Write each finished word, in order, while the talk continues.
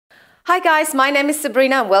Hi guys, my name is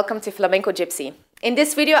Sabrina and welcome to Flamenco Gypsy. In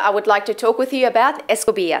this video I would like to talk with you about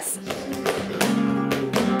escobillas.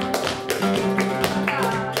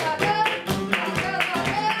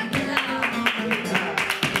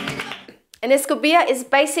 An escobilla is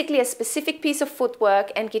basically a specific piece of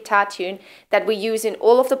footwork and guitar tune that we use in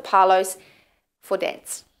all of the palos for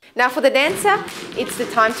dance. Now for the dancer, it's the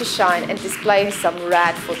time to shine and display some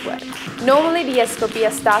rad footwork. Normally the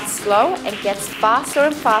escobilla starts slow and gets faster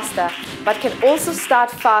and faster, but can also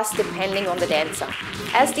start fast depending on the dancer.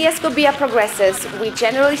 As the escobilla progresses, we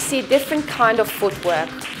generally see different kind of footwork,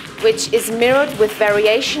 which is mirrored with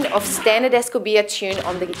variation of standard escobilla tune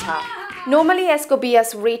on the guitar. Normally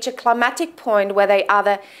escobillas reach a climatic point where they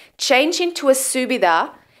either change into a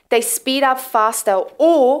subida, they speed up faster,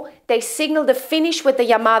 or they signal the finish with the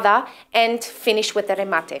llamada and finish with the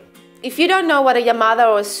remate. If you don't know what a llamada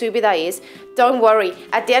or a subida is, don't worry.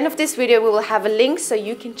 At the end of this video, we will have a link so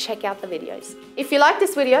you can check out the videos. If you like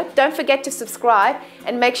this video, don't forget to subscribe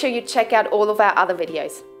and make sure you check out all of our other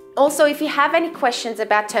videos. Also, if you have any questions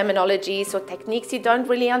about terminologies or techniques you don't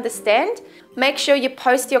really understand, make sure you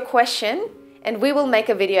post your question and we will make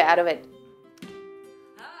a video out of it.